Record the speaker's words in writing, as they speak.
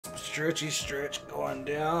Stretchy stretch going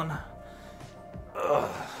down. Ugh.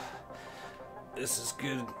 This is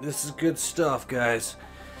good. This is good stuff, guys.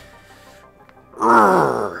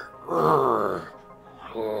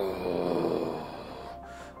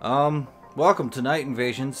 Welcome to Night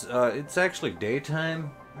Invasions. It's actually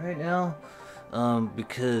daytime right now.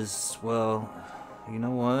 Because, well, you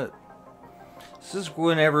know what? This is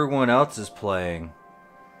when everyone else is playing.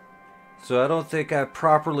 So I don't think I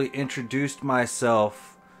properly introduced myself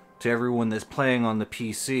to everyone that's playing on the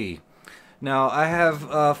PC. Now, I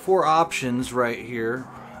have 4 options right here.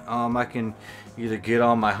 I can either get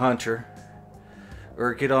on my hunter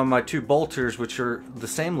or get on my 2 bolters, which are the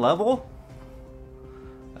same level.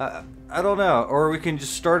 I don't know. Or we can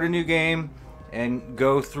just start a new game and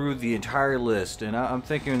go through the entire list. And I'm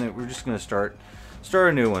thinking that we're just going to start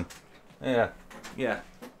a new one. Yeah,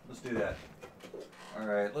 let's do that. All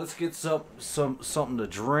right, let's get something to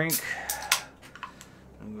drink.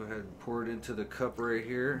 I'm gonna go ahead and pour it into the cup right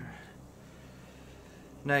here.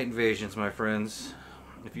 Night Invasions, my friends.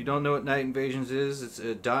 If you don't know what Night Invasions is, it's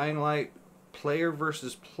a Dying Light player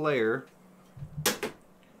versus player.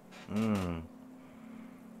 In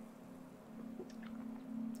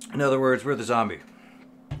other words, we're the zombie.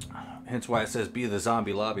 Hence why it says be the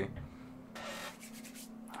zombie lobby.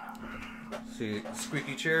 See,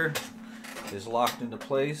 squeaky chair is locked into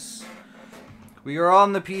place. We are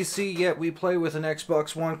on the PC, yet we play with an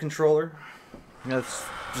Xbox One controller. That's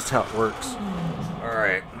just how it works.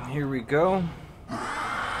 Alright, here we go.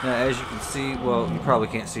 Now, as you can see, well, you probably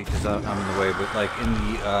can't see because I'm in the way, but like in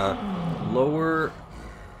the lower,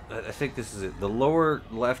 I think this is it, the lower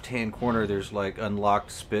left-hand corner, there's like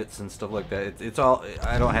unlocked spits and stuff like that. It's all,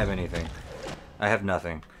 I don't have anything. I have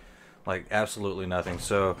nothing. Like, absolutely nothing.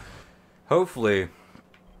 So, hopefully,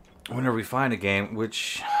 whenever we find a game,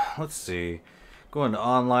 which, let's see, go into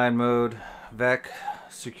online mode, VAC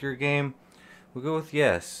secure game, we'll go with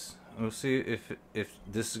yes. We'll see if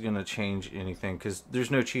this is going to change anything, because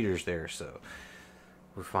there's no cheaters there, so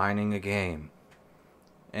we're finding a game.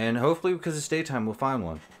 And hopefully, because it's daytime, we'll find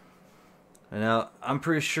one. And now, I'm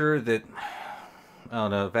pretty sure that, I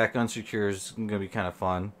don't know, VAC unsecure is going to be kind of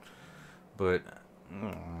fun, but,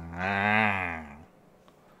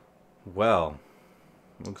 well,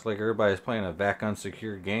 looks like everybody's playing a VAC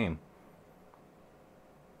unsecure game.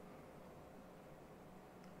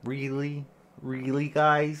 Really? Really,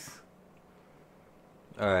 guys?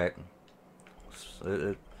 Alright.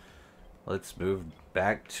 Let's move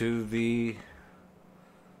back to the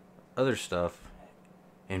other stuff.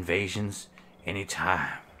 Invasions,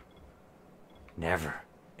 anytime. Never,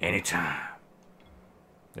 anytime.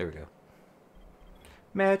 There we go.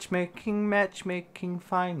 Matchmaking, matchmaking,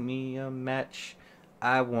 find me a match.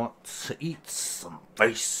 I want to eat some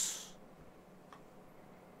face.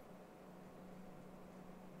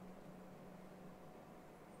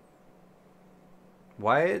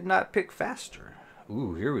 Why did it not pick faster?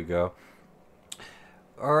 Ooh, here we go.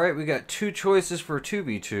 Alright, we got 2 choices for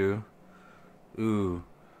 2v2. Ooh.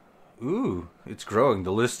 Ooh, it's growing.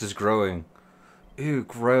 The list is growing. Ew,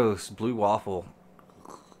 gross. Blue waffle.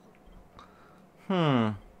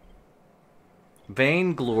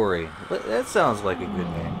 Vainglory. That sounds like a good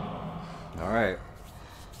name. Alright.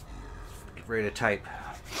 Get ready to type.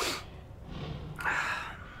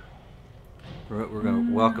 We're going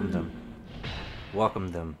to welcome them. Welcome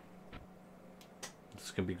them. This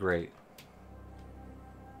is going to be great.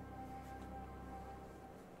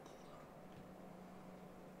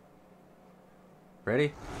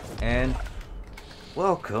 Ready? And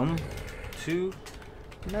welcome to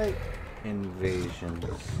Night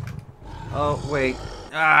Invasions. Oh, wait.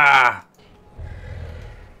 Ah!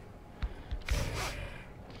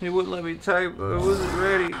 It wouldn't let me type. I wasn't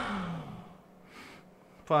ready.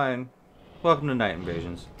 Fine. Welcome to Night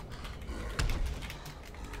Invasions.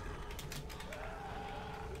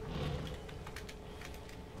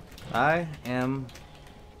 I am...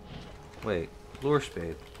 Wait. Lure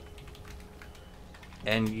Spade.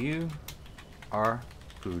 And you are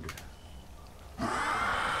food.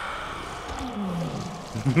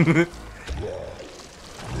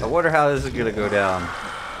 I wonder how this is gonna go down.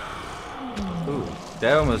 Ooh,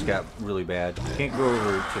 that almost got really bad. You can't go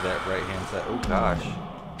over to that right hand side. Oh gosh.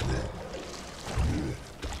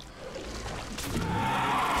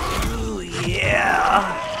 Ooh,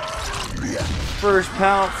 yeah! First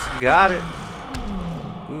pounce, got it.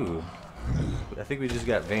 Ooh, I think we just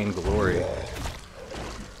got Vainglory.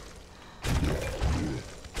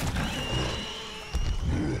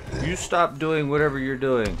 You stop doing whatever you're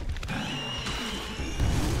doing.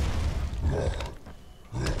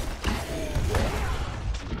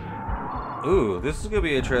 Ooh, this is gonna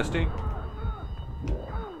be interesting.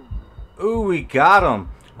 Ooh, we got him.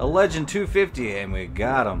 A Legend 250, and we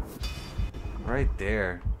got him. Right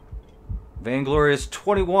there. Vainglorious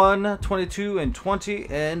 21, 22, and 20,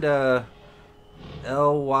 and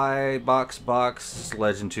LY box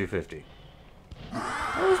Legend 250.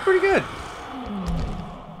 That was pretty good.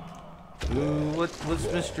 Ooh, what's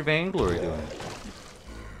Mr. Vainglory doing?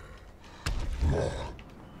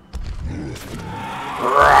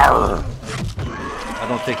 I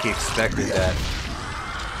don't think he expected that.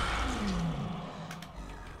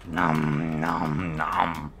 Nom nom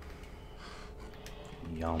nom.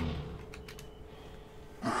 Yum.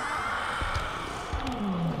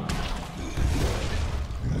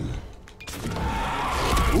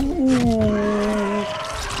 Ooh.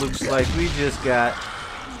 Looks like we just got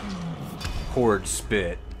horde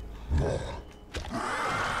spit.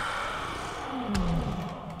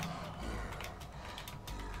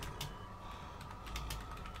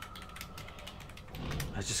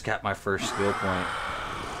 I just got my first skill point.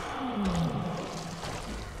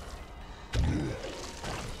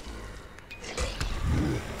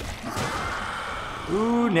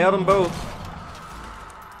 Ooh, nailed them both.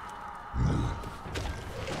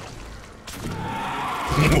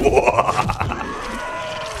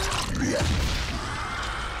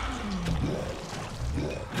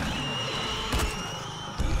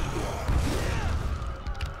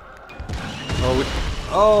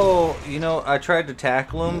 Oh, you know, I tried to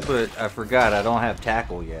tackle him, but I forgot I don't have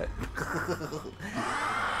tackle yet.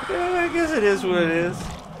 Yeah, I guess it is what it is.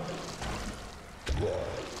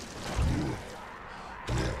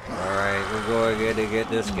 Alright, we're going to get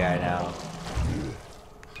this guy now.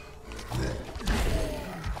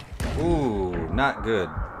 Ooh, not good.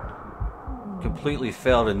 Completely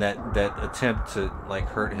failed in that attempt to, like,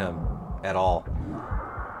 hurt him at all.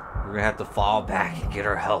 We're gonna have to fall back and get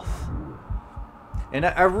our health. And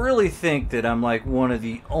I really think that I'm like one of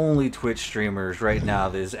the only Twitch streamers right now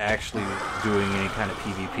that is actually doing any kind of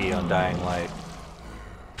PvP on Dying Light.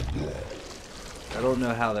 I don't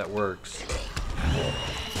know how that works. Let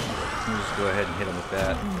me just go ahead and hit him with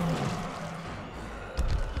that.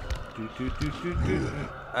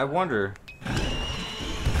 I wonder.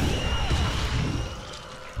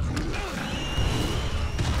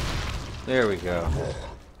 There we go.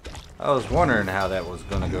 I was wondering how that was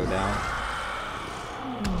gonna go down.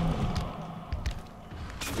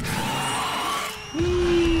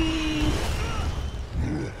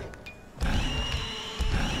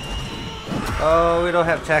 Oh, we don't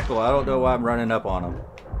have tackle. I don't know why I'm running up on him.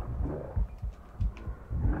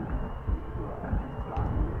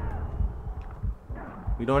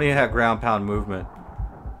 We don't even have ground pound movement.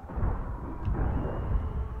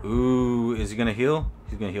 Ooh, is he gonna heal?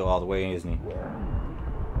 He's gonna heal all the way, isn't he?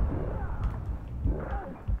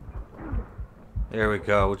 There we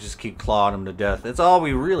go. We'll just keep clawing him to death. That's all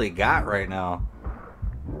we really got right now.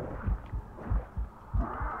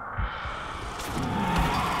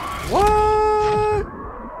 What?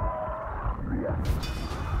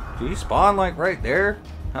 Did he spawn like right there?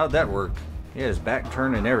 How'd that work? He had his back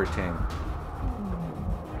turned and everything.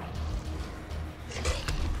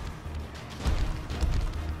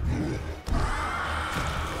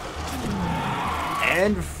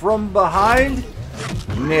 And from behind,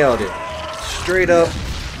 nailed it. Straight up,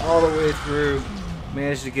 all the way through.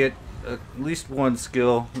 Managed to get at least one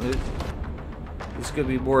skill. There's gonna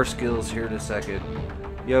be more skills here in a second.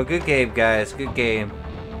 Yo, good game, guys. Good game.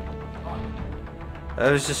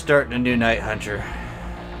 I was just starting a new Night Hunter.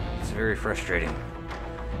 It's very frustrating.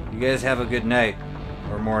 You guys have a good night,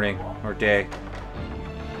 or morning, or day.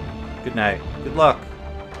 Good night. Good luck.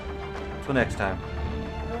 Till next time.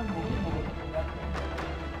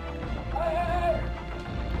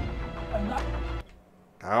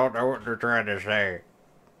 I don't know what they're trying to say,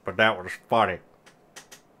 but that was funny.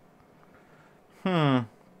 Well,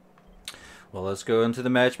 let's go into the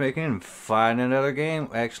matchmaking and find another game.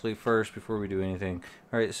 Actually, first, before we do anything.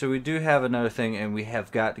 Alright, so we do have another thing, and we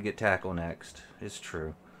have got to get tackle next. It's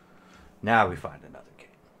true. Now we find another game.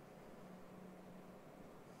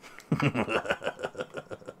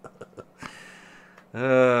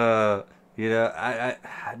 You know,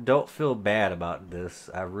 I don't feel bad about this.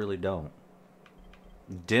 I really don't.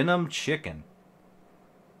 Denim chicken.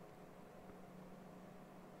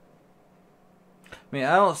 I mean,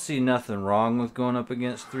 I don't see nothing wrong with going up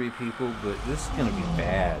against 3 people, but this is gonna be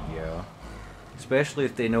bad, yo. Especially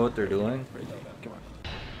if they know what they're doing. Come on.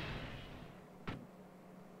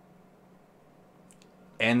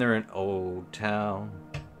 And they're in Old Town.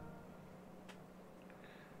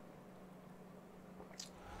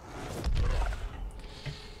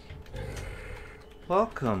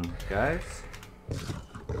 Welcome, guys.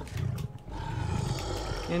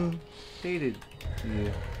 Indeed.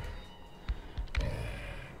 Yeah.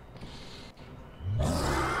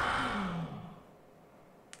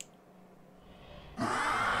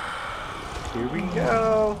 Here we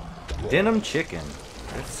go. Denim chicken.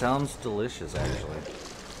 That sounds delicious, actually.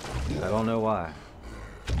 I don't know why.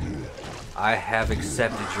 I have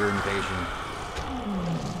accepted your invasion.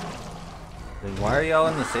 Then why are y'all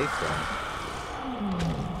in the safe zone?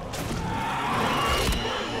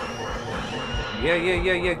 Yeah.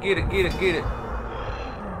 Get it.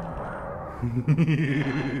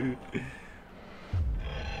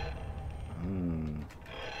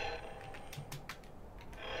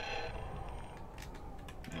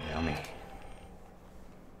 Yummy.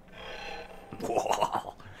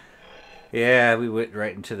 Whoa. Yeah, we went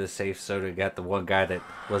right into the safe zone and got the one guy that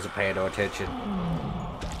wasn't paying no attention.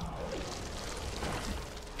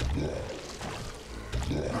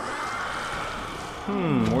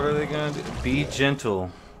 What are they gonna do? Be gentle.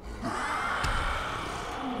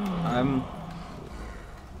 I'm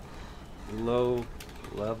low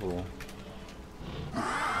level.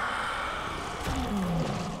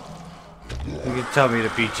 You can tell me to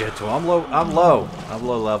be gentle. I'm low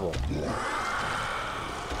level.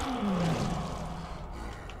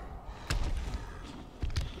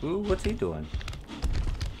 Ooh, what's he doing?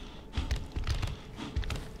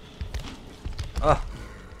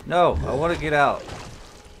 No, I want to get out.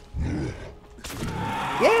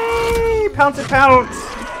 Yay! Pounce and pounce!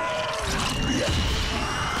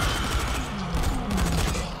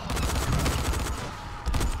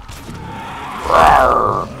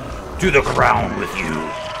 Rawr! To the ground with you.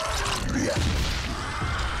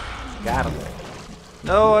 Got him.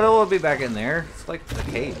 No, I don't want to be back in there. It's like a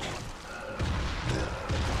cage.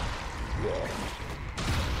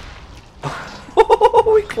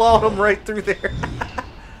 We clawed him right through there.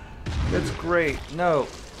 That's great. No.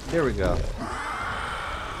 There we go.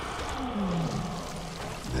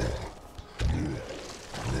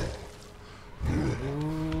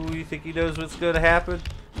 Ooh, you think he knows what's going to happen?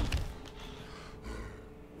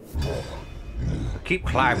 Keep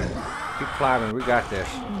climbing. Keep climbing. We got this.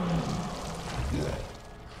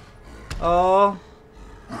 Oh.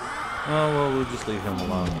 Oh, well, we'll just leave him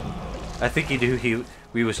alone. I think he knew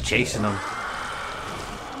we was chasing him.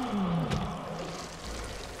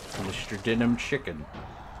 Mr. Denim Chicken.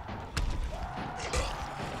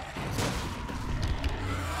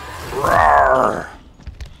 Roar!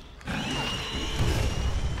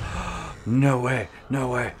 No way, no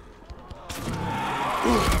way.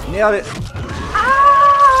 Ooh, nailed it.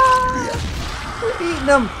 Ah! We're eating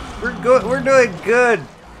them. We're good. We're doing good.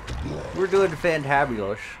 We're doing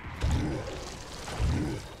fantabulous.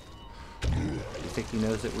 You think he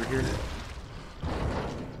knows that we're here?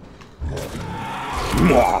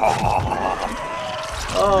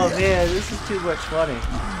 Oh man, this is too much funny.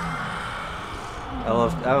 I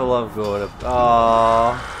love going up.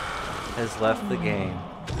 Oh, has left the game.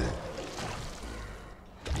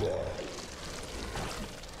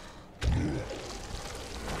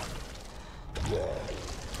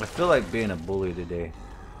 I feel like being a bully today.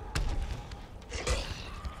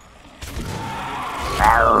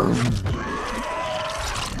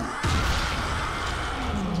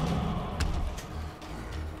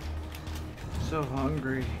 So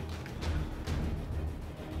hungry.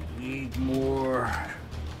 Need more.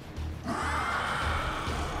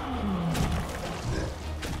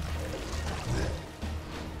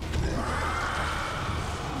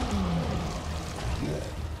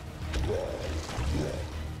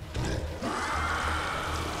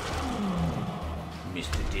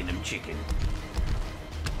 Mr. Denim Chicken.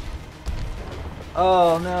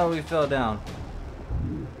 Oh no, we fell down.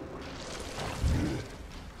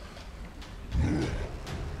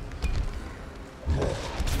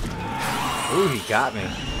 Ooh, he got me.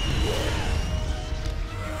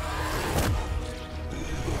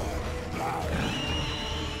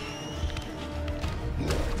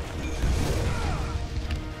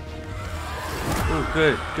 Ooh,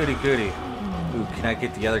 good. Goody goody. Ooh, can I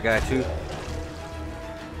get the other guy too?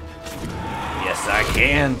 Yes, I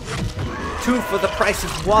can. 2 for the price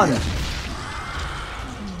of 1.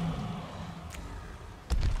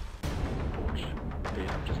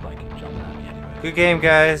 Good game,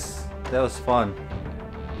 guys. That was fun.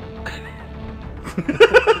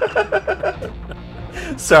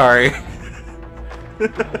 Sorry.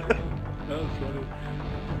 That was funny.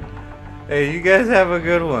 Hey, you guys have a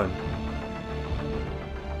good one.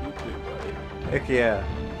 You too, buddy. Heck yeah.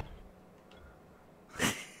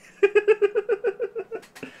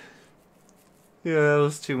 Yeah, that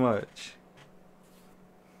was too much.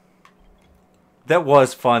 That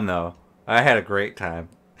was fun, though. I had a great time.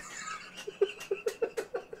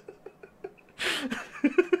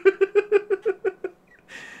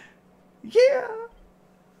 Yeah.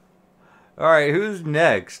 Alright, who's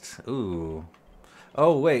next? Ooh.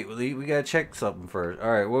 Oh, wait. We gotta check something first.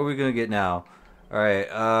 Alright, what are we gonna get now? Alright,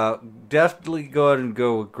 definitely go ahead and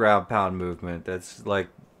go with ground pound movement. That's like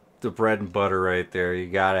the bread and butter right there. You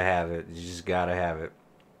gotta have it. You just gotta have it.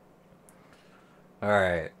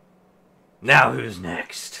 Alright. Now who's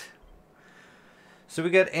next? So we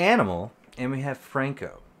got Animal, and we have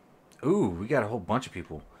Franco. Ooh, we got a whole bunch of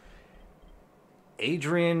people.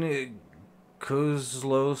 Adrian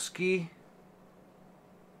Kozlowski.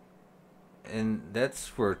 And that's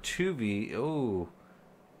for 2v. Oh.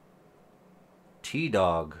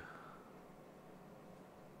 T-Dog.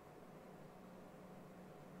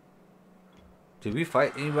 Did we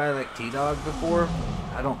fight anybody like T-Dog before?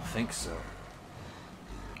 I don't think so.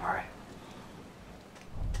 Alright.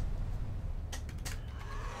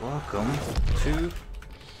 Welcome to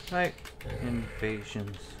Night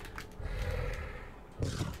Invasions.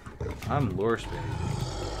 I'm Loresby.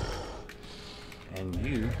 And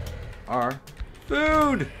you are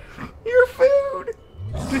food! You're food!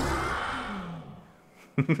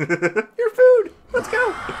 You're food! Let's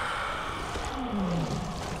go!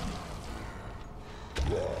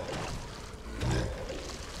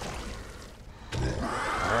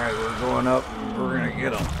 Alright, we're going up. We're gonna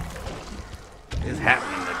get them. It's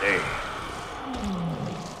happening today.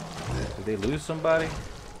 Did they lose somebody?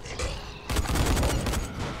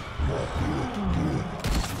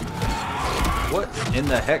 What in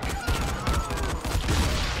the heck?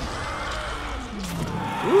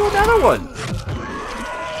 Ooh, another one!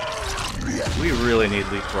 We really need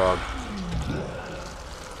leapfrog.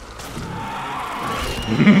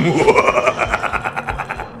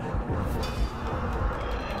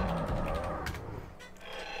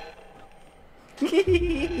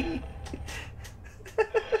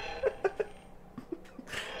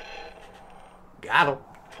 Got him.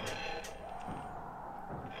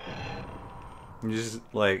 I'm just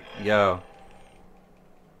like, yo,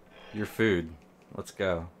 your food. Let's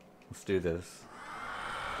go. Let's do this.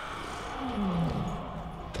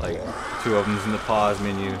 Like, 2 of them's in the pause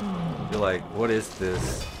menu. You're like, what is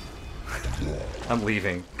this? I'm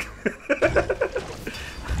leaving.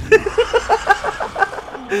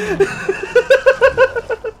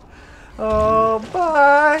 All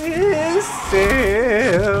by himself.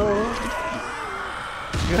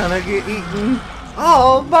 Gonna get eaten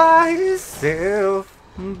all by himself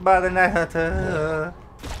by the night.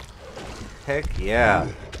 Heck yeah.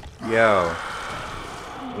 Yo.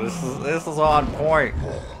 This is on point.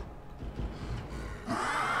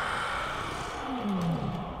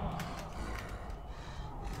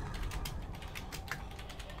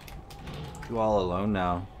 You all alone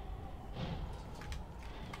now.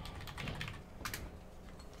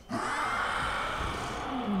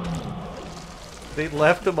 They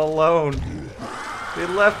left him alone. They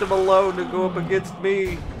left him alone to go up against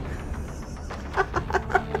me.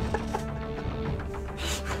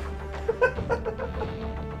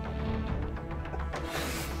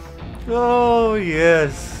 Oh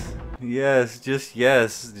yes, yes, just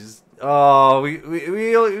yes, just oh we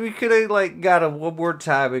could have like got a one more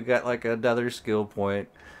time and got like another skill point.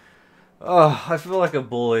 Oh, I feel like a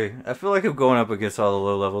bully. I feel like I'm going up against all the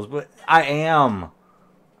low levels, but I am.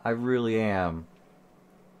 I really am.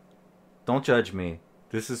 Don't judge me.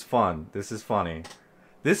 This is fun. This is funny.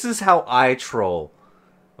 This is how I troll.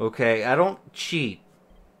 Okay? I don't cheat.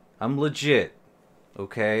 I'm legit.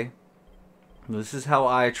 Okay? This is how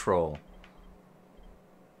I troll.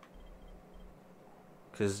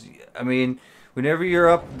 Because, I mean, whenever you're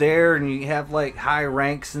up there and you have, like, high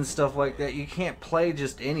ranks and stuff like that, you can't play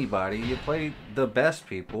just anybody. You play the best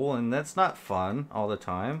people, and that's not fun all the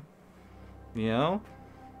time. You know?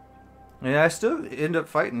 And I still end up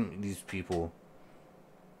fighting these people.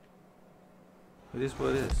 It is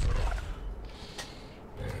what it is.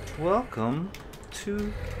 Welcome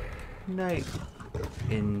to Night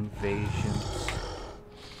Invasions.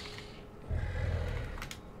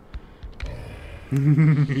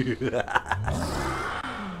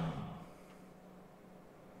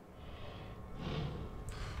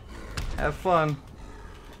 Have fun.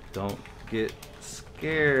 Don't get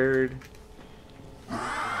scared.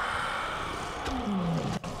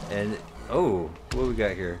 And oh, what we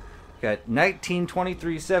got here? We got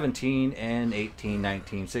 19-23-17 and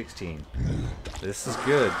 18-19-16. This is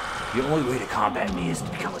good. The only way to combat me is to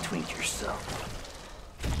become a twink yourself.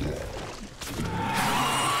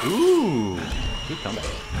 Ooh, good comeback.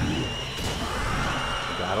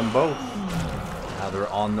 Got them both. Now they're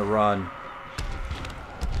on the run.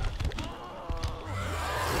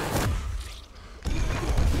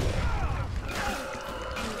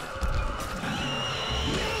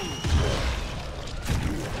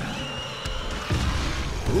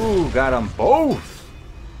 Ooh, got them both.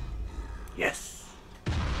 Yes.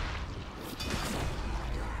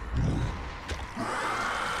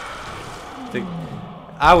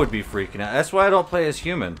 I would be freaking out. That's why I don't play as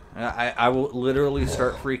human. I will literally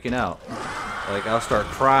start freaking out. Like, I'll start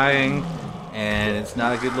crying, and it's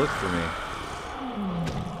not a good look for me.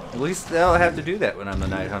 At least I'll have to do that when I'm the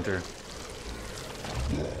Night Hunter.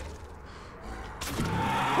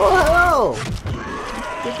 Oh, hello!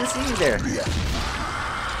 Good to see you there.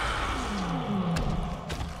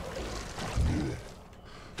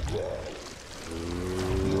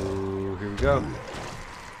 Ooh, here we go.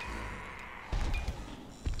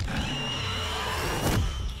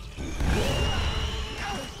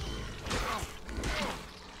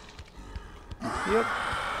 Yep.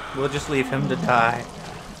 We'll just leave him to die.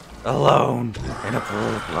 Alone in a pool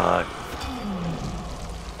of blood.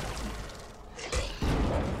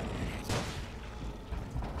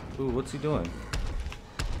 Ooh, what's he doing?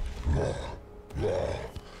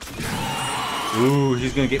 Ooh,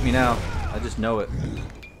 he's gonna get me now. I just know it.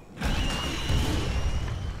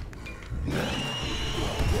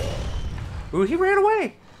 Ooh, he ran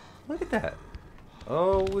away! Look at that.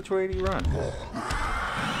 Oh, which way did he run?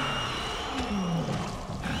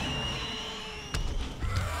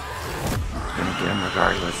 Gonna get him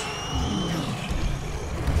regardless.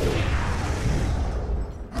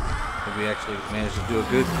 We actually managed to do a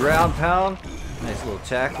good ground pound. Nice little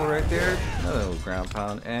tackle right there. Another little ground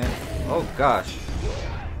pound. And, oh gosh.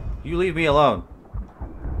 You leave me alone.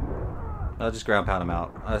 I'll just ground pound him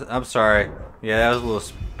out. I'm sorry. Yeah, that was a little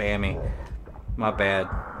spammy. My bad.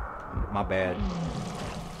 My bad.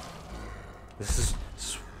 This is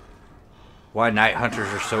why Night Hunters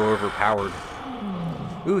are so overpowered.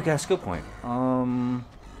 Ooh, we got a skill point.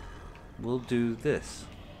 We'll do this.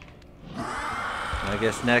 I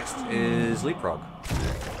guess next is leapfrog.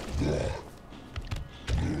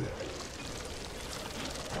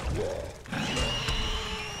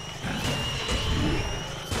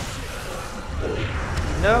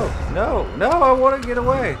 No, no, no, I want to get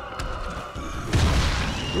away.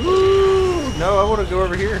 Ooh, no, I want to go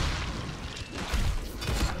over here.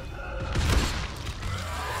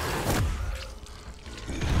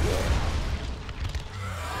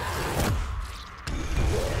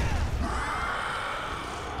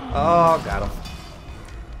 Oh, got him.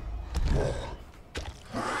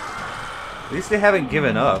 At least they haven't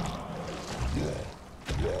given up.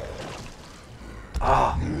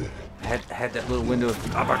 Oh, had that little window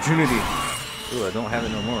of opportunity. Ooh, I don't have it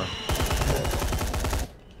no more.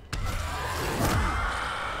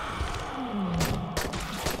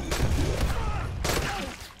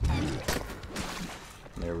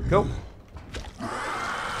 There we go.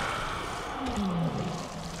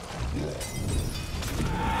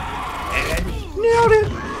 Nailed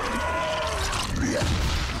it!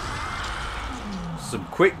 Some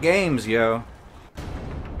quick games, yo.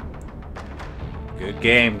 Good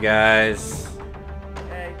game, guys.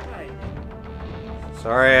 Hey, hey.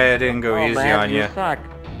 Sorry I didn't go easy man, on you. You suck.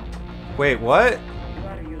 Wait, what? You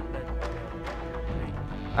are useless.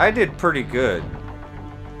 I did pretty good.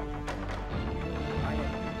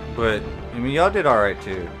 But, I mean, y'all did alright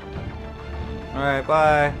too. Alright,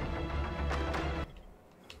 bye.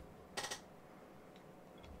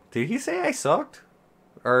 Did he say I sucked?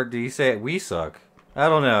 Or did he say we suck? I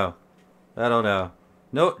don't know. I don't know.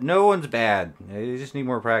 No one's bad. They just need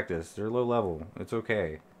more practice. They're low level. It's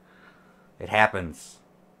okay. It happens.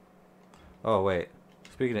 Oh, wait.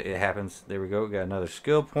 Speaking of it happens, there we go. We got another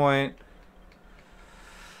skill point.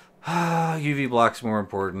 UV block's more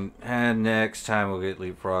important. And next time we'll get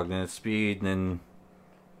leapfrog, then it's speed, and then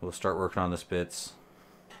we'll start working on the spits.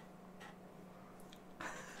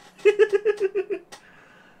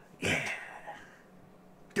 Yeah.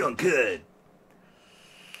 Doing good.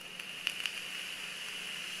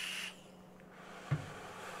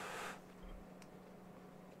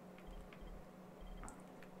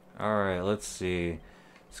 Alright, let's see.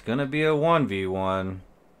 It's gonna be a 1v1.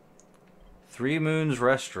 Three Moons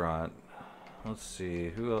Restaurant. Let's see.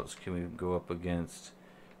 Who else can we go up against?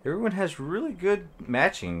 Everyone has really good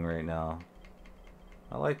matching right now.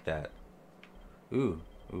 I like that. Ooh,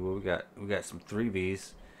 what we got? We got some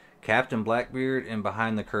 3Vs. Captain Blackbeard and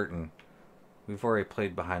Behind the Curtain. We've already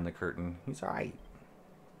played Behind the Curtain. He's alright.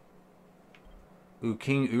 Ooh,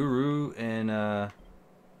 King Uru and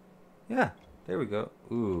yeah, there we go.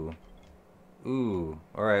 Ooh. Ooh.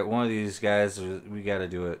 Alright, one of these guys, we gotta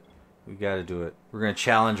do it. We gotta do it. We're gonna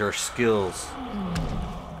challenge our skills.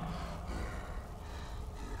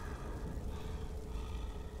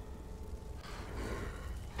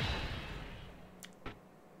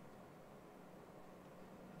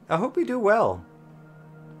 I hope we do well.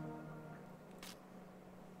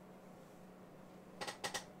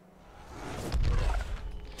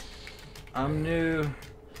 I'm new.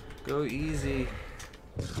 Go easy.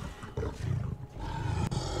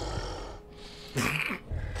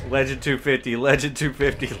 Legend 250, Legend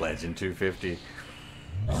 250, Legend 250.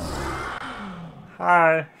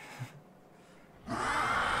 Hi.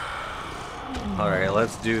 Alright,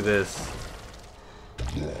 let's do this.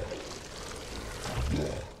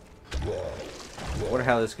 I wonder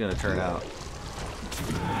how this is gonna turn out.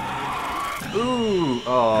 Ooh!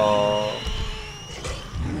 Oh.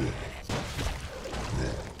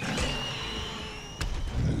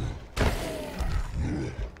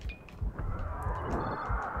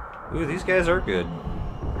 Ooh, these guys are good.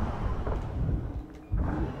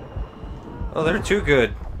 Oh, they're too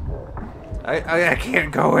good. I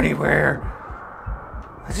can't go anywhere.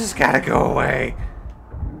 I just gotta go away.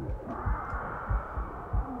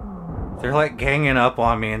 They're like ganging up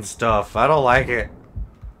on me and stuff. I don't like it.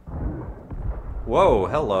 Whoa,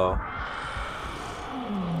 hello.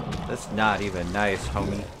 That's not even nice,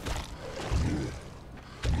 homie.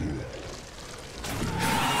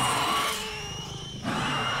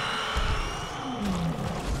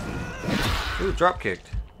 Ooh, drop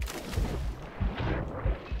kicked.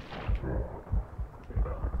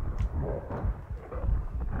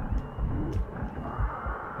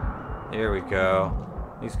 There we go.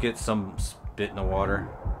 At least get some spit in the water.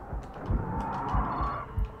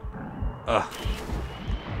 Ugh.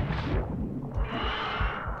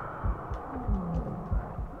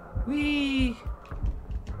 Whee!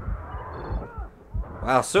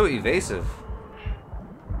 Wow, so evasive.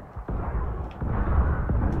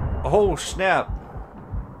 Oh, snap.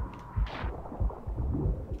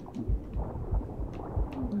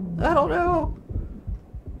 I don't know.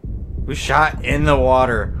 We shot in the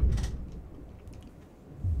water.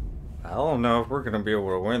 I don't know if we're gonna be able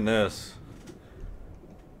to win this.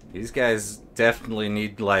 These guys definitely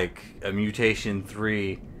need like a mutation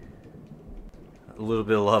 3. A little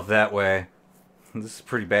bit of love that way. This is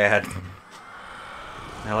pretty bad.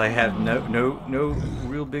 Now I have no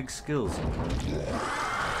real big skills.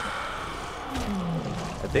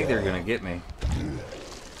 I think they're gonna get me.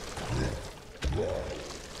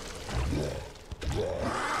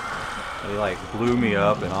 They like blew me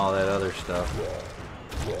up and all that other stuff.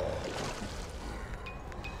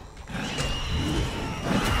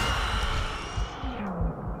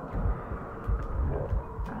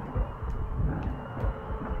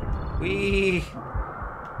 Whee!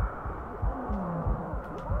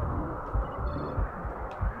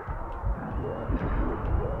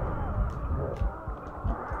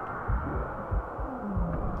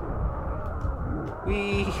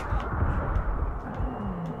 Whee!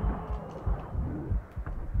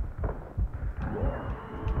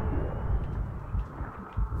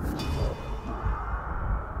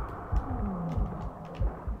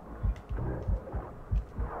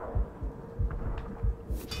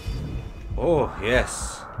 Oh,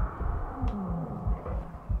 yes.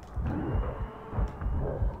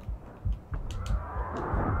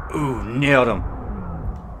 Ooh, nailed him.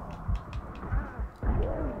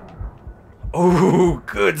 Ooh,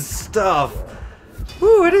 good stuff.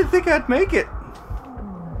 Ooh, I didn't think I'd make it.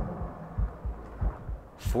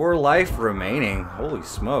 4 life remaining. Holy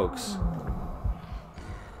smokes.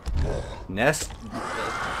 Nest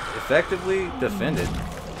effectively defended.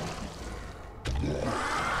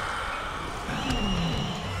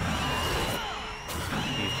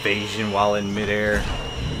 Evasion while in midair.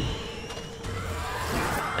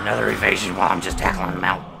 Another evasion while I'm just tackling him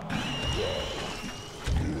out.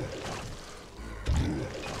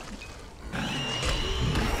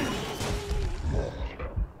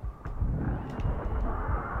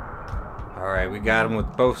 Alright, we got him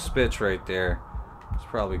with both spits right there. It's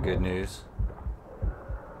probably good news.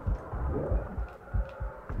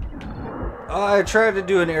 Oh, I tried to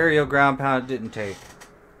do an aerial ground pound, it didn't take.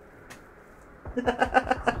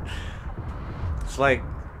 It's like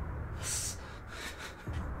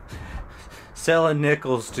selling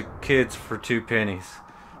nickels to kids for 2 pennies.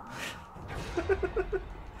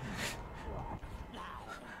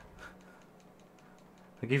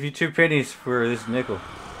 I'll give you 2 pennies for this nickel.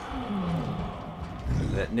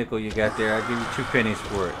 That nickel you got there, I'll give you 2 pennies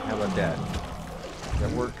for it. How about that? Does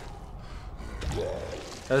that work?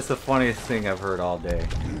 That's the funniest thing I've heard all day,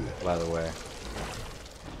 by the way.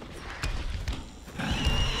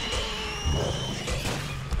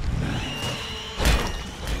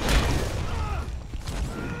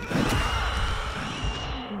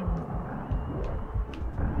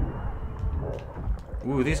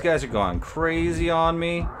 Ooh, these guys are going crazy on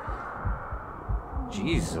me.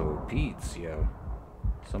 Jeez, oh Pete's, yo.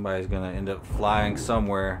 Somebody's gonna end up flying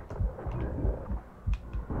somewhere.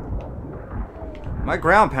 My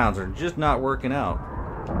ground pounds are just not working out.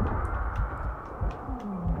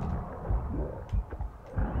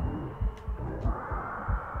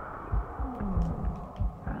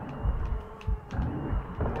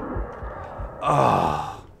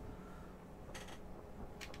 Oh.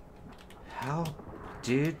 How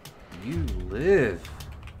did you live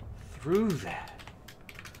through that?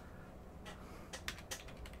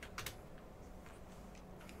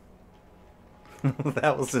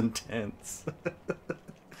 That was intense.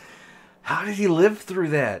 How did he live through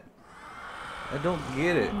that? I don't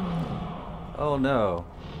get it. Oh no.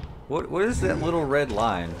 What is that little red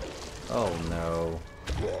line? Oh no.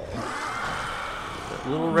 That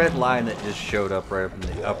little red line that just showed up right up in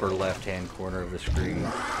the upper left-hand corner of the screen.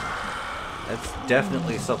 That's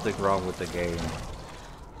definitely something wrong with the game.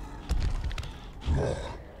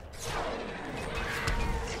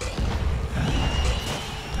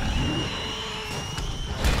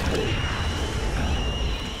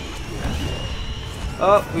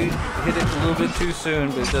 Oh, we hit it a little bit too soon,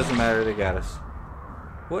 but it doesn't matter, they got us.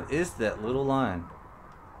 What is that little line?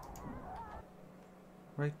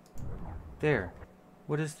 Right there.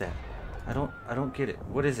 What is that? I don't get it.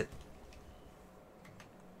 What is it?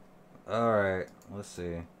 Alright, let's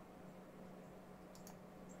see.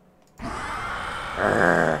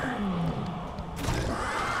 I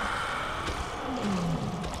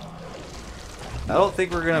don't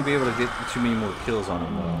think we're gonna be able to get too many more kills on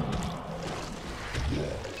him though.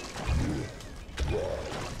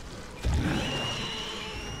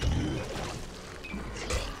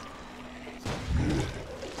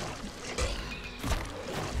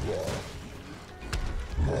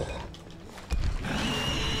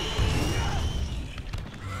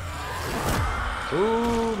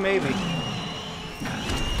 Ooh, maybe.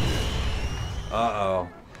 Uh-oh.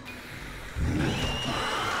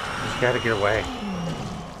 Just gotta get away.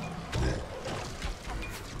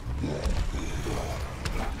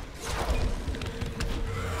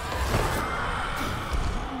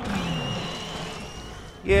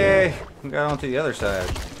 Yay! We got onto the other side.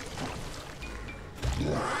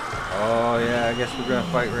 Oh yeah, I guess we're gonna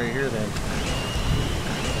fight right here then.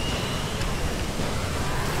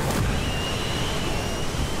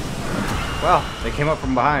 Wow, they came up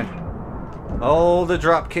from behind. Oh, the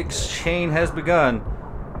dropkick chain has begun.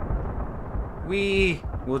 We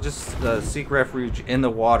will just seek refuge in the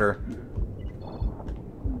water.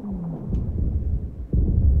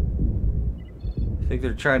 I think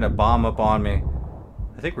they're trying to bomb up on me.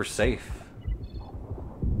 I think we're safe.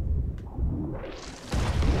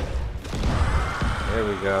 There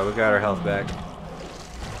we go. We got our health back.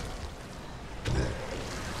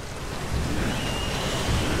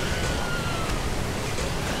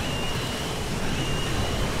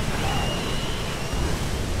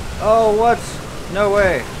 Oh, what? No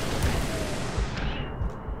way.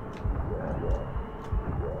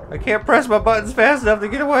 I can't press my buttons fast enough to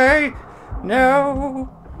get away. No.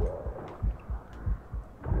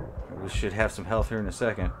 We should have some health here in a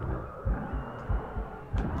second.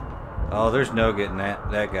 Oh, there's no getting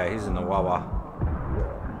that guy. He's in the Wawa.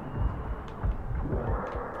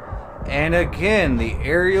 And again, the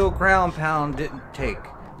aerial ground pound didn't take.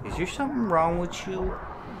 Is there something wrong with you?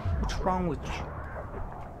 What's wrong with you?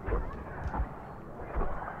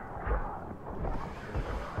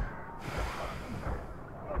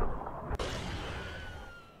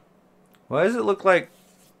 Why does it look like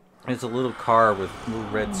it's a little car with little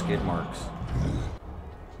red skid marks?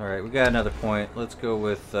 Alright, we got another point. Let's go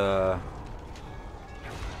with, yeah,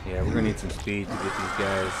 we're gonna need some speed to get these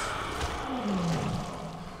guys.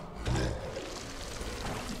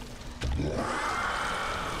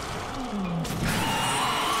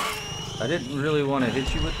 I didn't really want to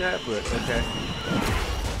hit you with that, but okay.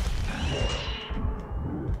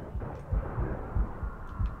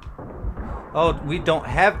 Oh, we don't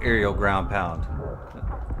have aerial ground pound.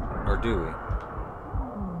 Or do we?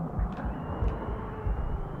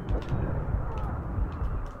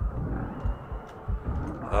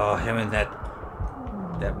 Oh, him and that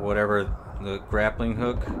whatever, the grappling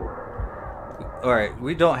hook. Alright,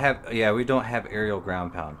 we don't have, yeah, we don't have aerial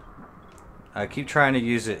ground pound. I keep trying to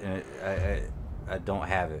use it and I don't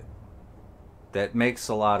have it. That makes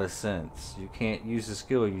a lot of sense. You can't use a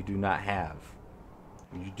skill you do not have.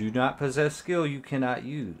 You do not possess skill you cannot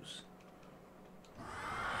use.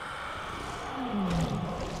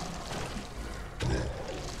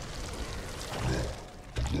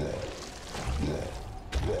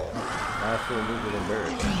 I feel a little bit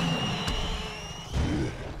embarrassed.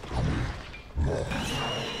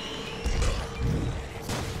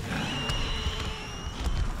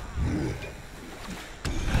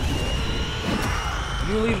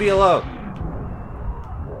 You leave me alone.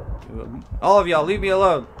 All of y'all, leave me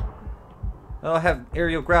alone. I don't have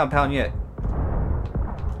aerial ground pound yet.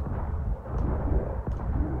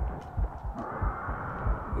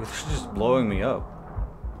 It's just blowing me up.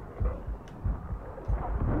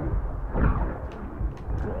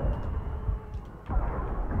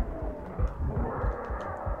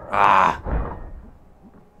 Ah!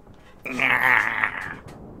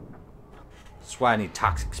 That's why I need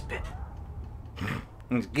toxic spit.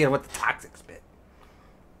 Get with the toxic spit.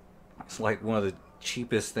 It's like one of the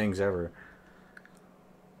cheapest things ever.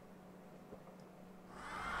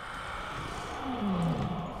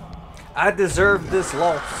 I deserve this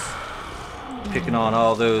loss. Picking on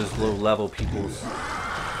all those low level peoples.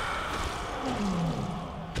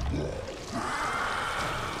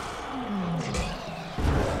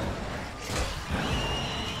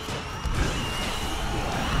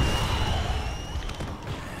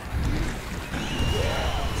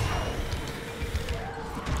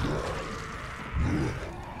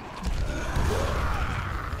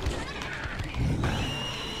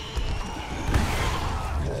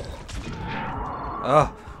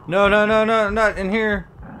 Oh, no, no, no, no, not in here.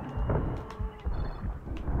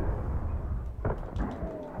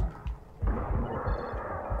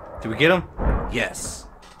 Did we get him? Yes.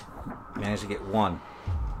 Managed to get one.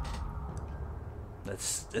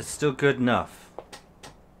 That's still good enough.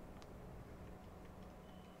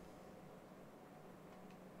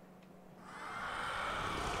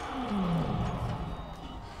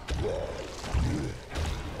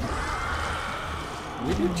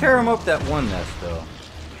 We do tear him up that one nest, though.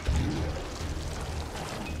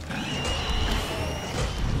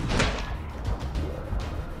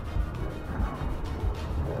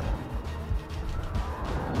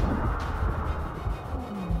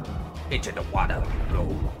 Into the water,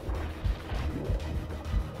 go.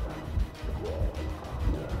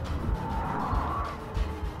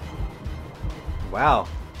 Wow,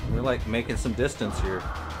 we're like making some distance here.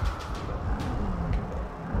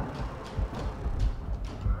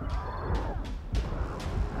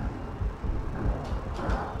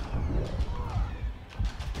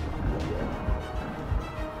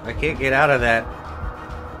 I can't get out of that.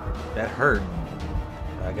 That hurt.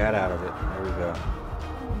 I got out of it. There we go.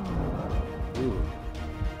 Ooh.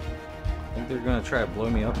 Think they're gonna try to blow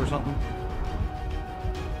me up or something?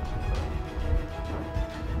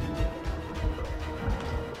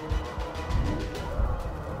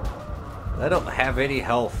 I don't have any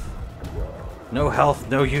health. No health,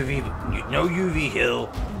 no UV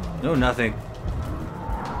heal, no nothing.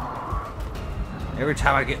 Every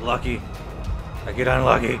time I get lucky, I get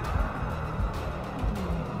unlucky.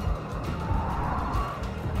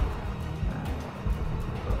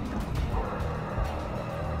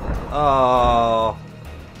 Oh,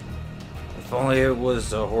 if only it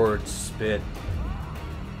was a horde spit.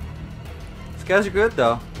 These guys are good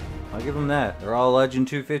though. I'll give them that. They're all Legend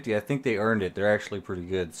 250. I think they earned it. They're actually pretty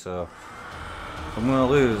good. So if I'm gonna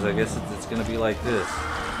lose, I guess it's gonna be like this.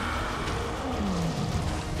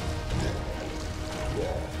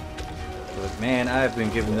 But man, I've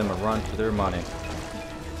been giving them a run for their money.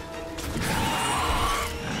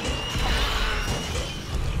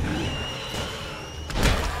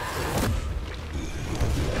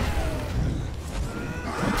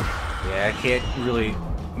 Yeah, I can't really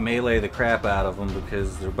melee the crap out of them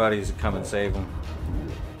because their buddies come and save them.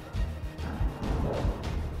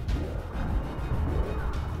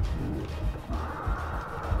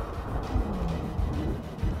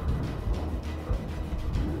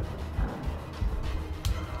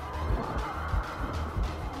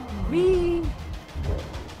 Whee!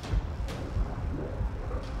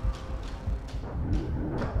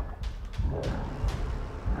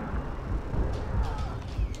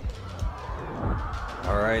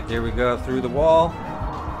 Alright, there we go, through the wall.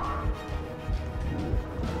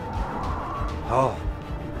 Oh.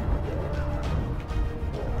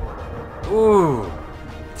 Ooh.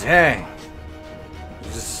 Dang.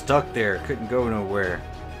 Just stuck there, couldn't go nowhere.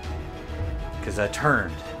 Because I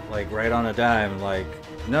turned, like right on a dime, like,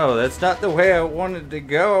 no, that's not the way I wanted to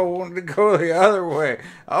go. I wanted to go the other way.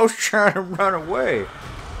 I was trying to run away.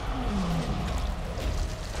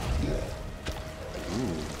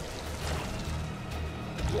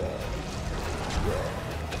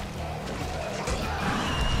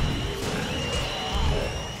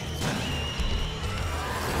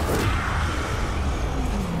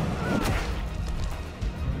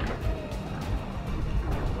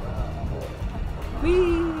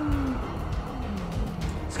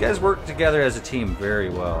 These guys work together as a team very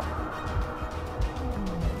well.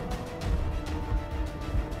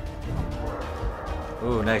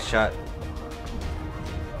 Ooh, nice shot.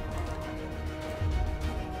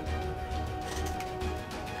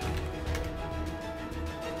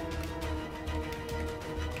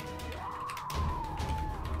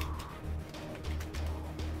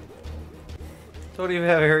 Don't even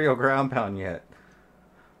have aerial ground pound yet.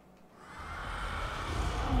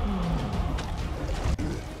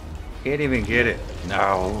 Can't even get it.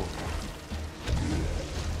 No.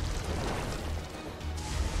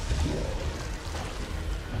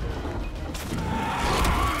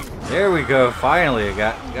 There we go. Finally, I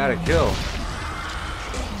got a kill.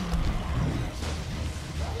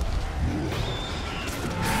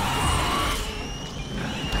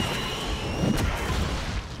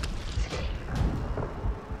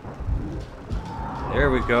 There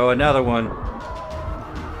we go, another one.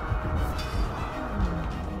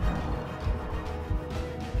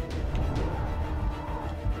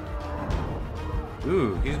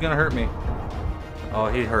 Ooh, he's gonna hurt me. Oh,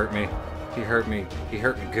 he hurt me. He hurt me. He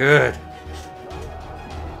hurt me good.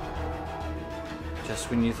 Just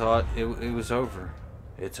when you thought it was over.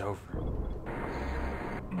 It's over.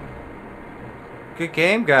 Good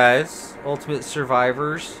game, guys. Ultimate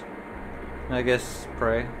Survivors. I guess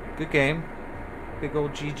Prey. Good game. Big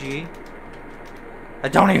old GG. I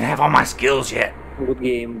don't even have all my skills yet. Good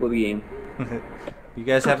game, good game. You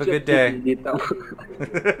guys have a good day.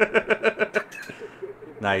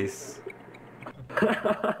 Nice.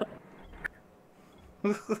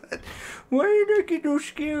 Why are you not getting those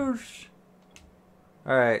skills?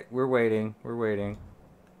 Alright, we're waiting. We're waiting.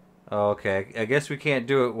 Oh, okay. I guess we can't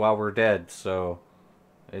do it while we're dead, so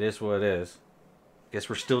it is what it is. Guess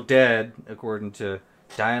we're still dead, according to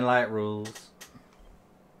Dying Light rules.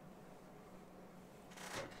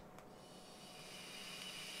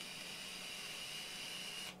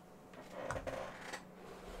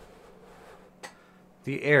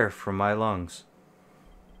 The air from my lungs.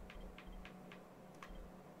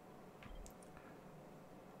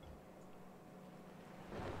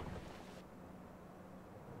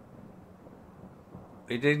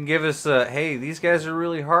 It didn't give us a, hey, these guys are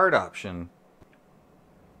really hard option.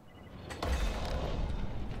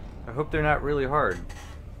 I hope they're not really hard.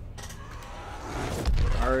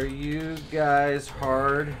 Are you guys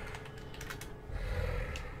hard?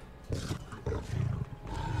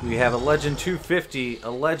 We have a Legend 250, a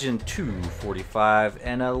Legend 245,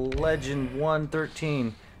 and a Legend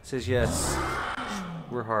 113. Says yes.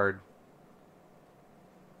 We're hard.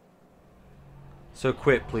 So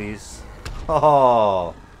quit, please.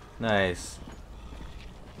 Oh, nice.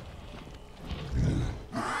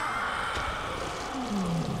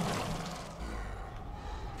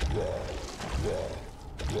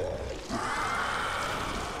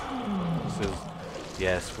 Says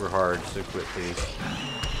yes, we're hard. So quit, please.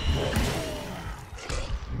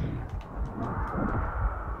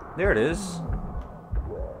 There it is.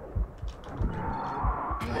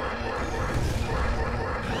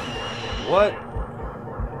 What?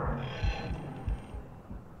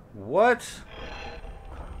 What?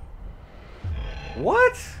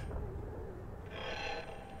 What?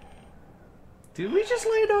 Did we just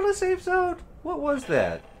land on a safe zone? What was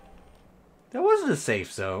that? That wasn't a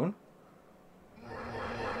safe zone.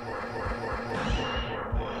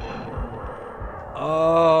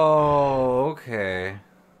 Oh, okay.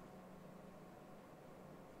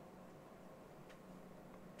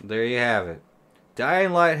 There you have it.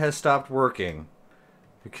 Dying Light has stopped working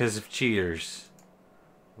because of cheaters.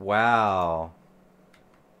 Wow.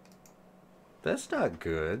 That's not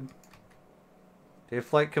good.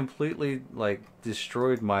 They've like completely like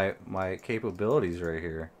destroyed my capabilities right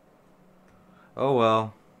here. Oh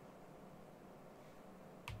well.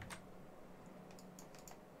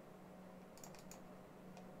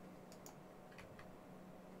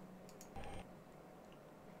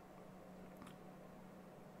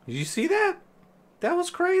 Did you see that? That was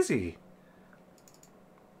crazy.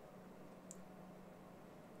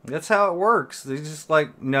 That's how it works. They just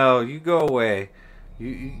like, no, you go away.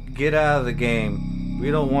 You get out of the game.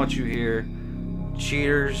 We don't want you here.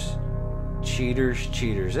 Cheaters, cheaters,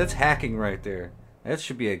 cheaters. That's hacking right there. That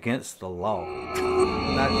should be against the law.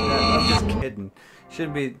 I'm just kidding.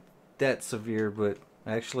 Shouldn't be that severe, but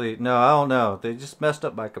actually, no, I don't know. They just messed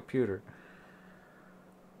up my computer.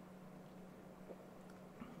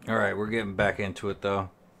 Alright, we're getting back into it though.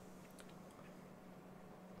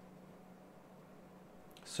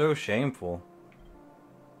 So shameful.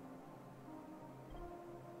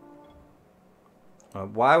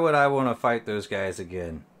 Why would I want to fight those guys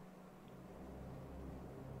again?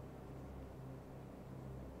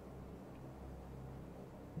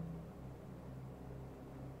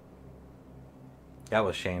 That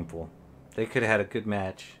was shameful. They could have had a good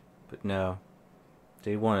match, but no.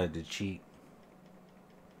 They wanted to cheat.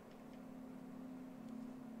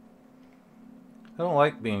 I don't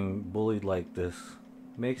like being bullied like this.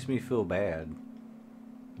 It makes me feel bad.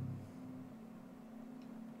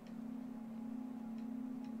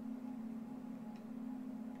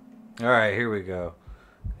 Alright, here we go.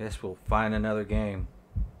 Guess we'll find another game.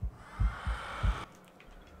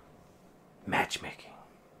 Matchmaking.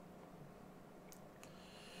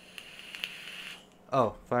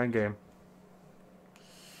 Oh, fine game.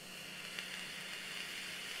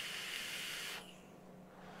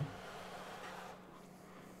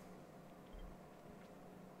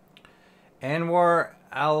 Anwar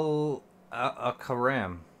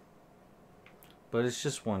Al-Karam. But it's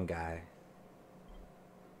just one guy.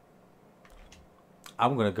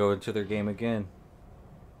 I'm gonna go into their game again.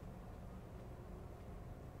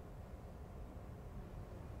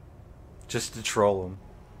 Just to troll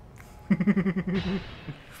them.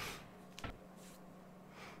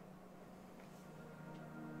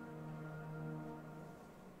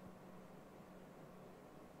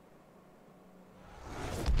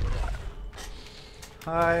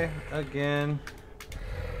 Hi again.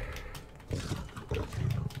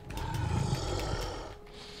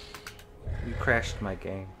 You crashed my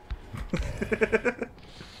game.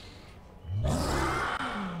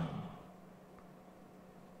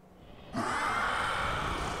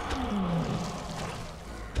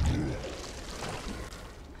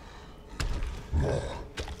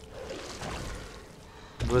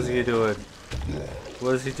 What's he doing?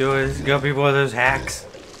 What's he doing? He's gonna be one of those hacks.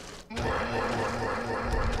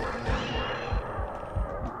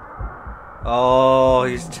 Oh,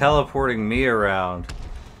 he's teleporting me around.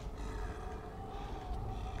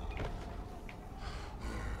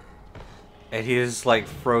 And he just like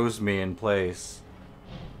froze me in place.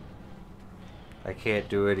 I can't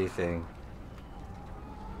do anything.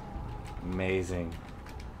 Amazing.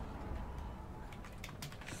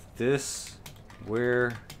 Is this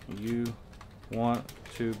where you want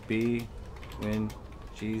to be when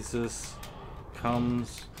Jesus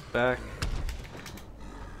comes back?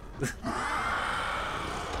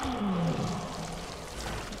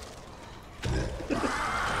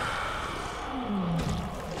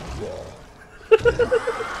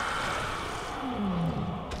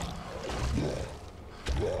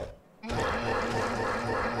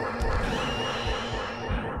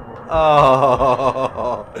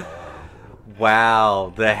 Oh,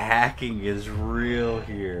 wow, the hacking is real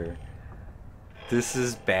here. This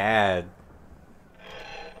is bad.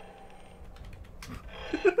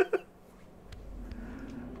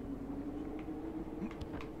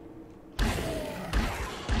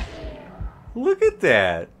 Look at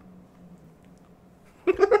that.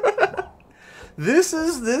 This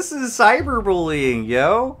is cyberbullying,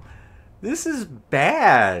 yo. This is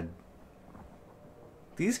bad.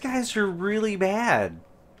 These guys are really bad.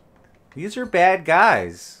 These are bad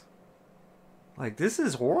guys. Like, this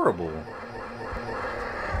is horrible.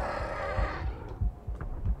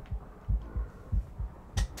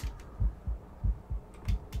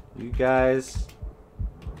 You guys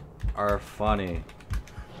are funny.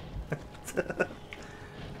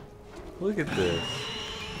 Look at this.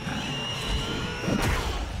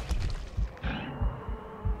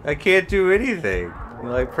 I can't do anything. You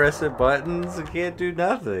like pressing buttons, I can't do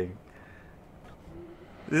nothing.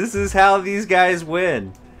 This is how these guys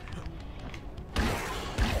win.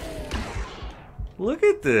 Look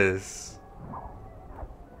at this.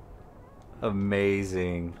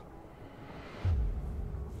 Amazing.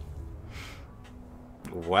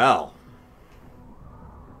 Well.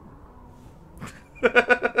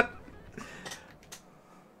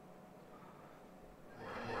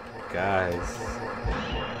 Guys.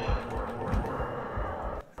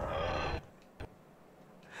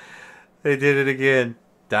 They did it again.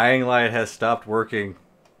 Dying Light has stopped working.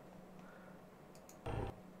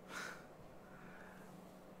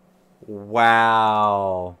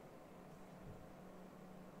 Wow.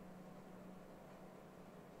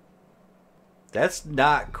 That's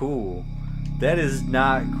not cool. That is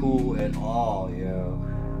not cool at all, yo.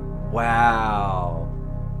 Wow.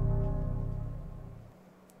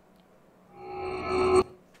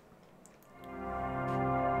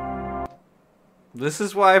 This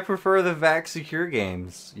is why I prefer the Vac Secure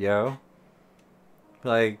games, yo.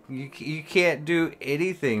 Like, you can't do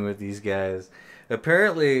anything with these guys.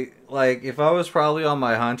 Apparently, like, if I was probably on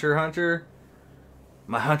my Hunter,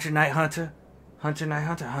 my Hunter Night Hunter,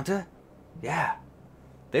 yeah.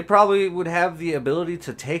 They probably would have the ability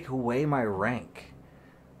to take away my rank.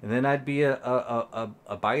 And then I'd be a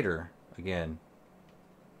biter again.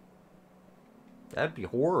 That'd be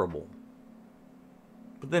horrible.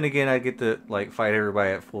 But then again, I get to, like, fight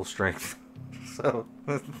everybody at full strength. So,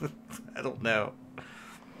 I don't know.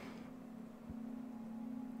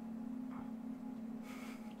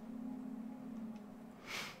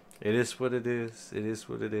 It is what it is. It is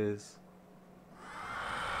what it is.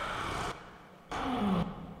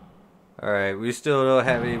 Alright, we still don't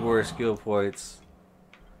have any more skill points.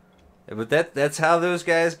 But that's how those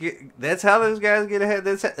guys get ahead.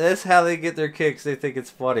 That's how they get their kicks. They think it's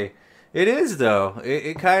funny. It is though.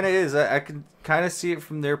 It kind of is. I can kind of see it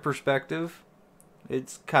from their perspective.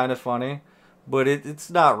 It's kind of funny, but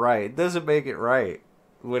it's not right. It doesn't make it right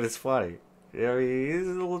when it's funny. I mean, it's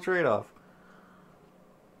a little trade-off.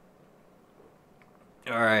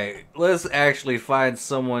 Alright, let's actually find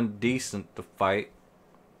someone decent to fight.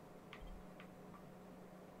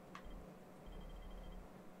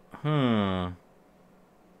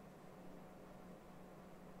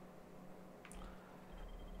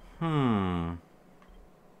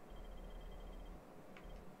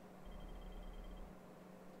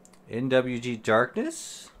 NWG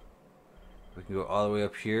Darkness. We can go all the way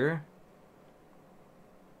up here.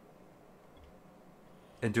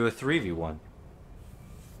 And do a 3v1.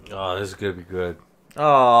 Oh, this is gonna be good.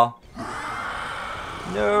 Oh.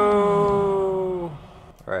 No.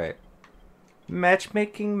 Alright.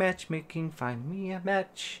 Matchmaking, matchmaking, find me a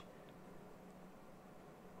match.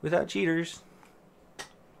 Without cheaters.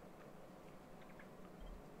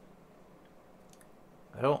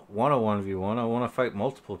 I don't want a 1v1, I want to fight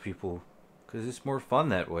multiple people. Because it's more fun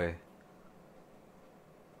that way.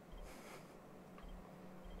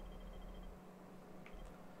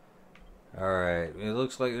 Alright, it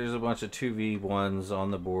looks like there's a bunch of 2v1s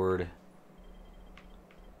on the board.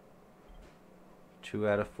 2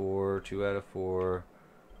 out of 4, 2 out of 4.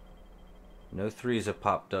 No 3s have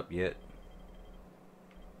popped up yet.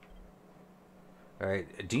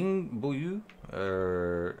 Alright, Ding Boyu,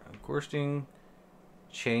 Gorsting,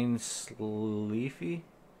 Chain Sleefy,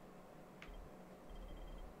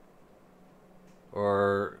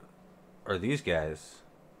 or are these guys?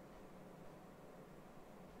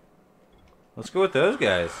 Let's go with those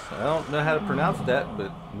guys. I don't know how to pronounce that,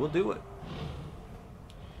 but we'll do it.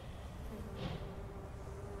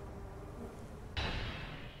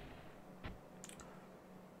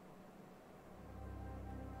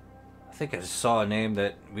 I think I just saw a name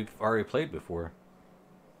that we've already played before.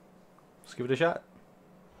 Let's give it a shot.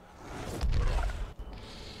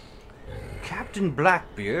 Captain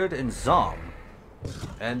Blackbeard and Zom.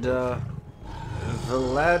 And,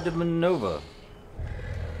 Vladiminova.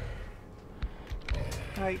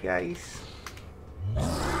 Hi, guys.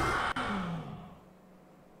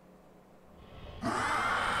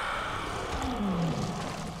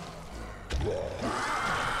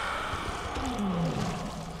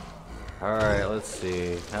 Alright, let's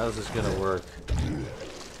see. How's this gonna work?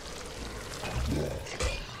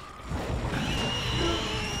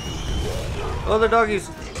 Oh, the doggies!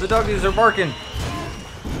 The doggies are barking!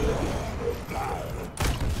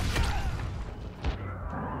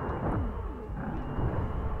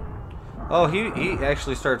 Oh, he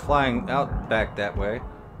actually started flying out back that way.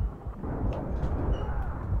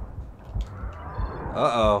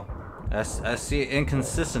 Uh-oh. I see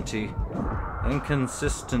inconsistency.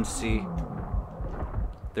 Inconsistency.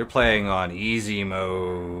 They're playing on easy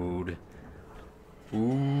mode.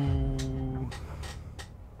 Ooh.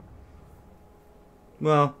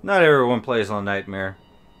 Well, not everyone plays on Nightmare.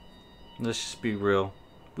 Let's just be real.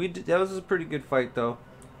 That was a pretty good fight, though.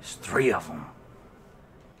 There's 3 of them.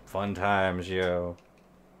 Fun times, yo.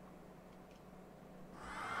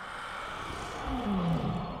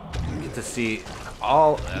 Get to see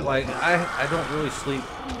all, like, I don't really sleep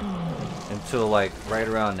until like right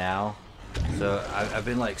around now. So I've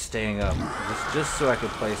been like staying up just so I could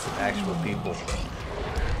play some actual people.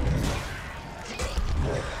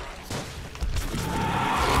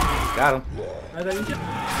 Got him.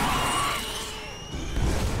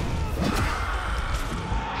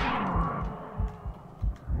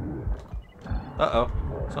 Uh-oh.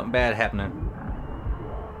 Something bad happening.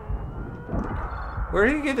 Where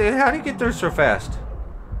did he get there? How did he get there so fast?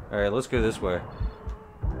 Alright, let's go this way.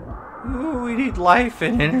 Ooh, we need life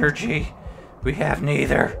and energy. We have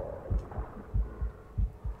neither.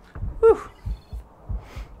 Whew.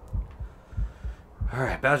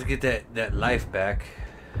 Alright, about to get that life back.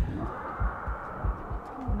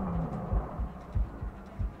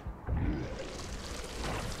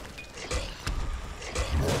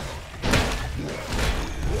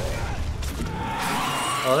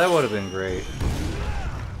 Oh, that would have been great.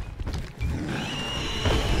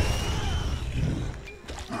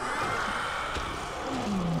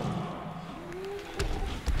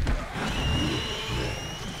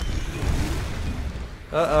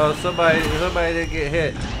 Uh-oh, somebody did get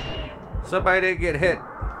hit. Somebody did get hit.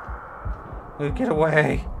 Get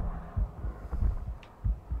away.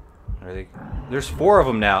 There's 4 of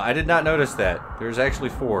them now. I did not notice that. There's actually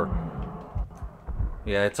 4.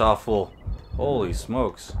 Yeah, it's all full. Holy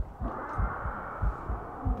smokes.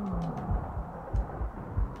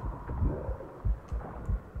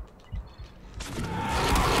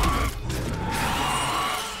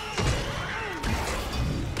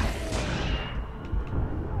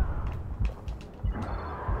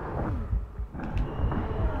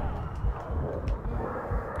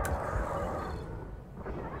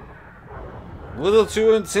 A little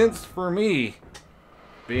too intense for me.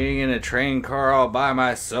 Being in a train car all by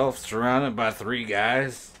myself, surrounded by 3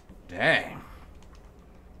 guys. Dang.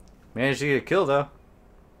 Managed to get a kill though.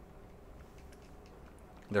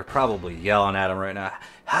 They're probably yelling at him right now.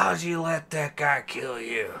 How'd you let that guy kill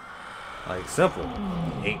you? Like, simple.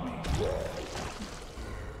 He ate me.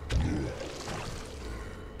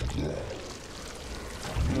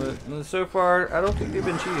 But so far, I don't think they've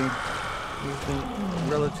been cheating. He's been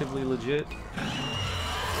relatively legit.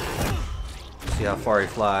 See how far he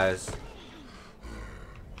flies.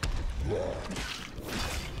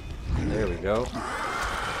 There we go.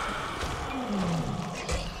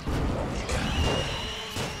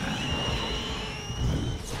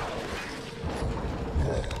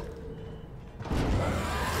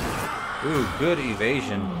 Ooh, good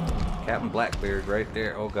evasion. Captain Blackbeard right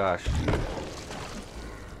there. Oh gosh.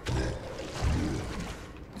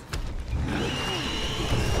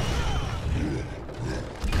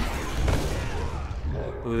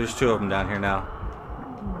 Ooh, there's 2 of them down here now.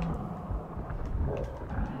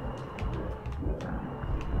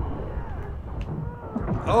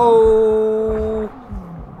 Oh!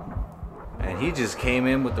 And he just came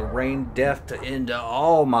in with the rain death to end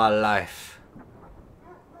all my life.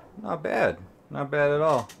 Not bad. Not bad at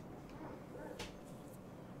all.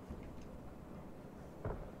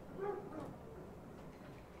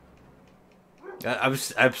 I'm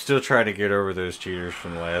still trying to get over those cheaters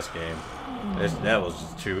from the last game. That was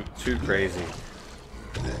just too crazy.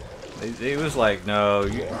 It was like, no,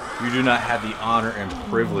 you do not have the honor and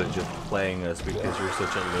privilege of playing us because you're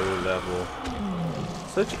such a low level.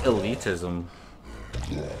 Such elitism.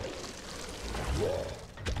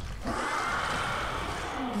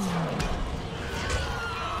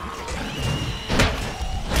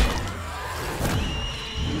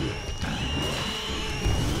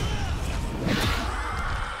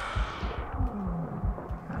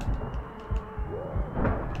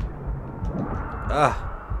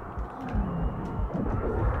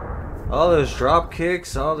 All those drop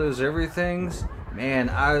kicks, all those everythings. Man,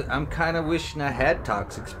 I'm kind of wishing I had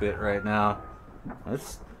toxic spit right now.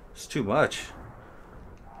 It's too much.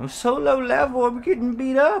 I'm so low level, I'm getting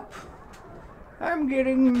beat up. I'm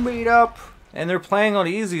getting beat up. And they're playing on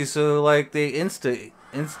easy, so like they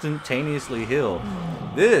instantaneously heal.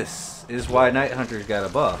 This is why Night Hunters got a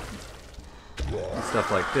buff. And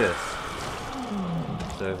stuff like this.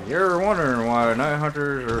 So if you're ever wondering why Night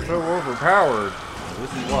Hunters are so overpowered,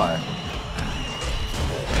 this is why.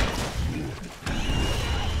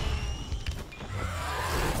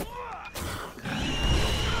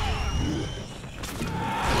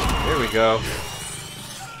 There we go.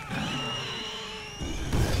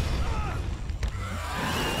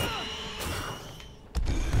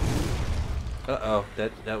 Uh-oh,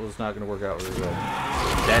 that was not going to work out really well.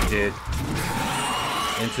 That did.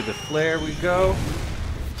 Into the flare we go.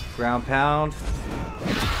 Ground pound.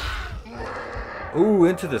 Ooh,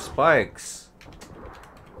 into the spikes.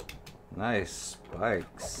 Nice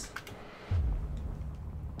spikes.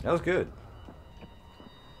 That was good.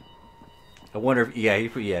 I wonder if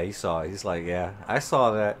he saw it. He's like, yeah, I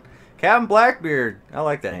saw that. Captain Blackbeard. I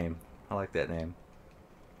like that name. I like that name.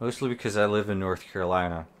 Mostly because I live in North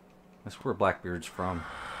Carolina. That's where Blackbeard's from.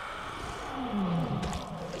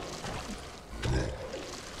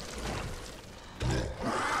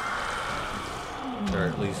 Or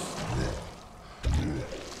at least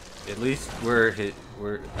where I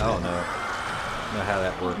don't know how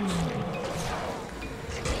that works.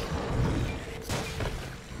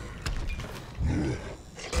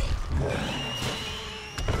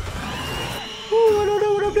 Ooh, I don't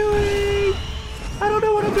know what I'm doing. I don't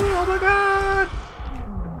know what I'm doing. Oh my god.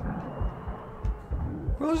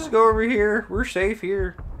 Well, let's just go over here. We're safe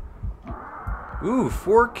here. Ooh,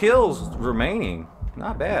 4 kills remaining.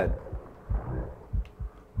 Not bad.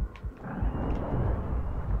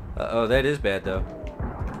 Uh-oh, that is bad, though.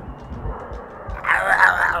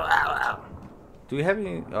 Do we have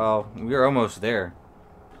any... Oh, we're almost there.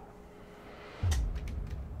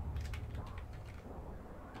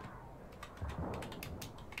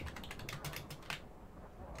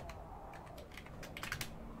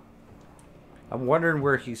 I'm wondering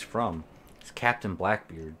where he's from. It's Captain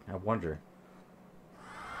Blackbeard. I wonder.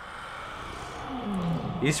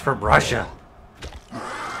 He's from Russia.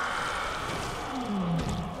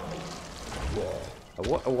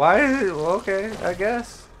 Why is it? Okay, I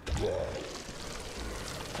guess.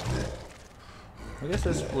 I guess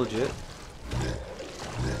that's legit.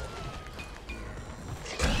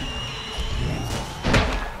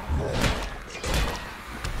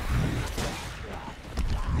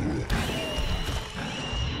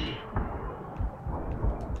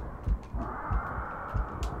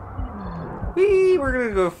 Whee! We're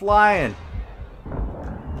gonna go flying.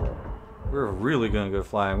 We're really gonna go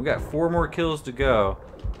flying. We got 4 more kills to go.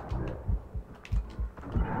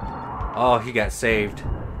 Oh, he got saved.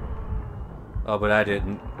 Oh, but I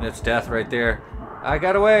didn't. That's death right there. I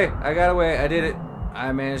got away. I got away. I did it.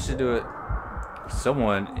 I managed to do it.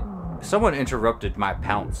 Someone interrupted my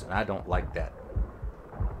pounce, and I don't like that.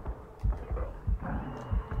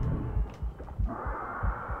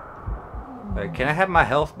 Alright, can I have my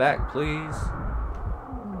health back, please?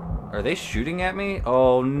 Are they shooting at me?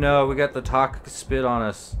 Oh no, we got the toxic spit on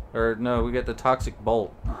us. Or no, we got the toxic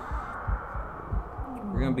bolt.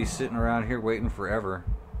 We're gonna be sitting around here waiting forever.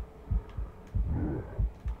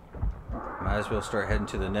 Might as well start heading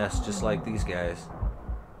to the nest just like these guys.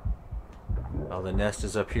 Oh, the nest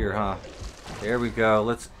is up here, huh? There we go.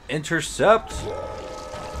 Let's intercept.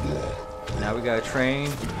 Now we gotta train.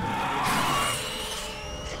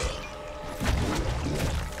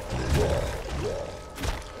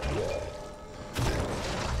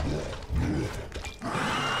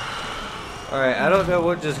 Alright, I don't know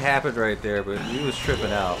what just happened right there, but he was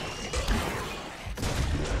tripping out.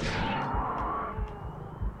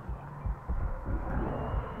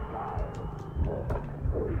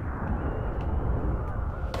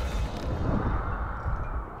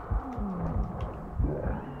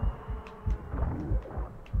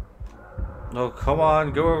 Oh, come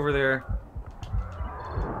on, go over there.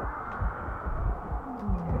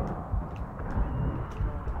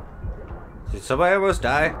 Did somebody almost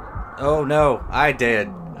die? Oh no, I did.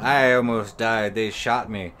 I almost died. They shot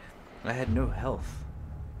me. I had no health.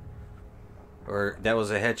 Or that was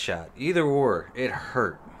a headshot. Either or, it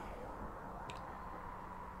hurt.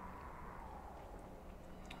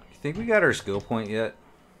 You think we got our skill point yet?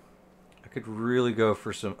 I could really go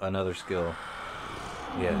for another skill.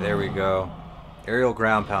 Yeah, there we go. Aerial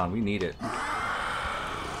ground pound, we need it.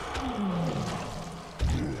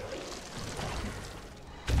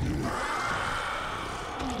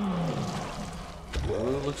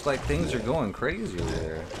 Well, it looks like things are going crazy over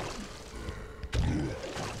there.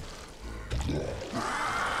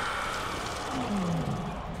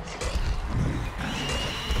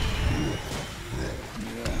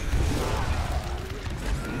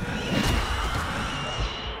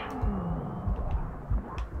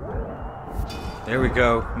 There we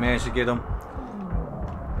go. Managed to get him.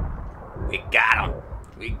 We got him.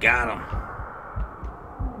 We got him.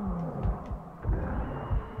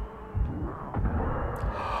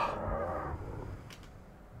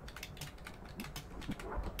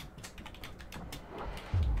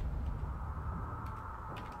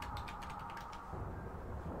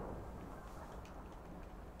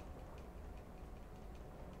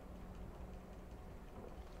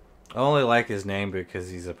 I only like his name because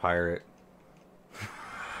he's a pirate.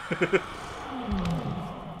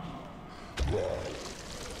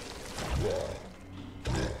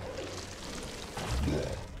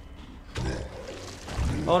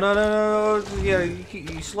 Oh no no no no! Yeah,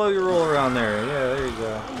 you slow your roll around there. Yeah, there you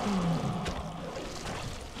go.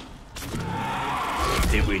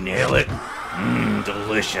 Did we nail it? Mmm,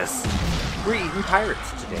 delicious. We're eating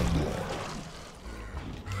pirates today.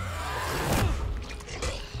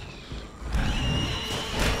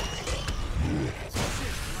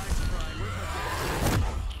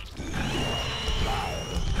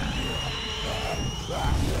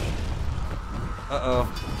 Uh-oh.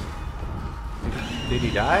 Did he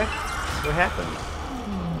die? What happened?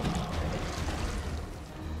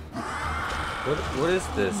 What is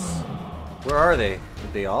this? Where are they?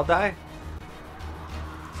 Did they all die?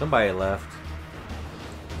 Somebody left.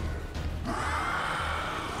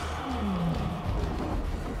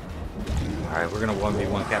 Alright, we're gonna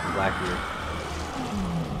 1v1 Captain Blackbeard.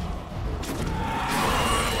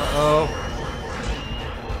 Uh-oh.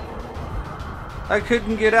 I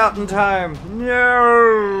couldn't get out in time.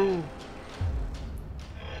 No!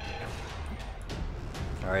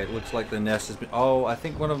 Alright, looks like the nest has been... Oh, I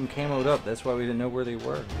think one of them camoed up. That's why we didn't know where they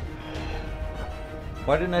were.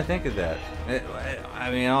 Why didn't I think of that?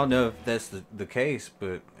 I mean, I don't know if that's the case,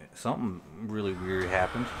 but something really weird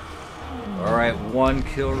happened. Alright, 1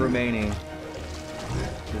 kill remaining.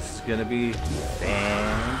 This is gonna be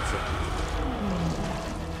fantastic.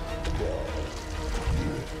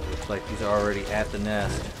 Looks like he's already at the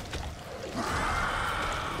nest.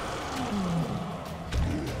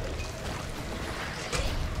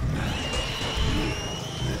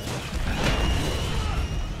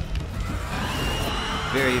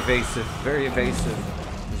 very evasive, very evasive.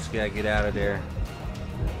 Just gotta get out of there.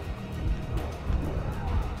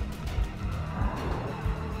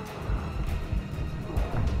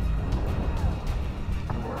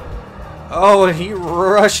 Oh, and he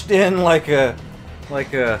rushed in like a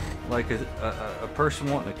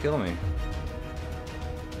person wanting to kill me.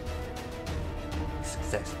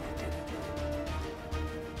 Successfully did it.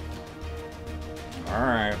 All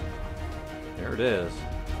right, there it is.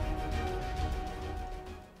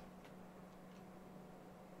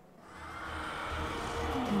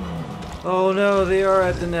 Oh no, they are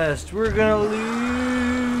at the nest. We're gonna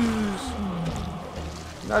lose.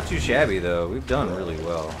 Not too shabby though. We've done really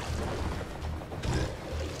well.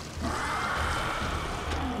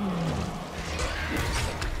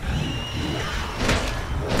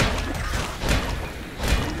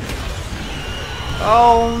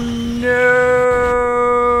 Oh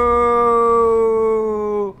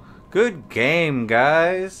no! Good game,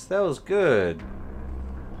 guys. That was good.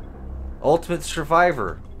 Ultimate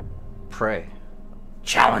Survivor. Prey.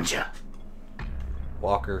 Challenger.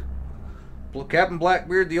 Walker. Captain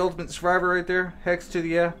Blackbeard, the Ultimate Survivor right there. Hex to the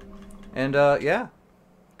yeah. And yeah.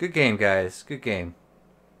 Good game, guys. Good game.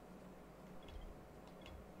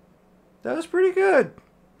 That was pretty good.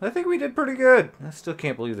 I think we did pretty good. I still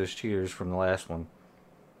can't believe there's cheaters from the last one.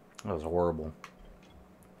 That was horrible.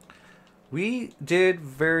 We did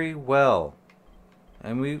very well.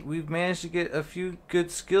 And we've managed to get a few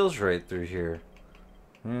good skills right through here.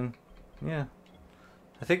 And yeah.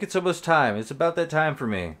 I think it's almost time. It's about that time for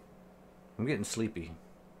me. I'm getting sleepy.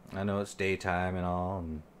 I know it's daytime and all.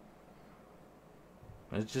 And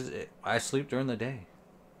it's just, I sleep during the day.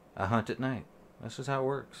 I hunt at night. That's just how it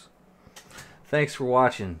works. Thanks for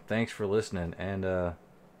watching. Thanks for listening. And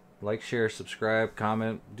like, share, subscribe,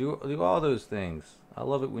 comment. Do all those things. I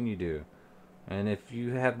love it when you do. And if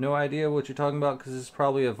you have no idea what you're talking about, because it's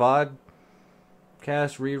probably a vodcast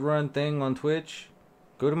rerun thing on Twitch,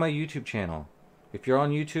 go to my YouTube channel. If you're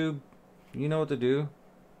on YouTube, you know what to do.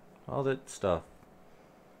 All that stuff.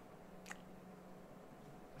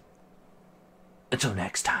 Until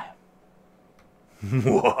next time.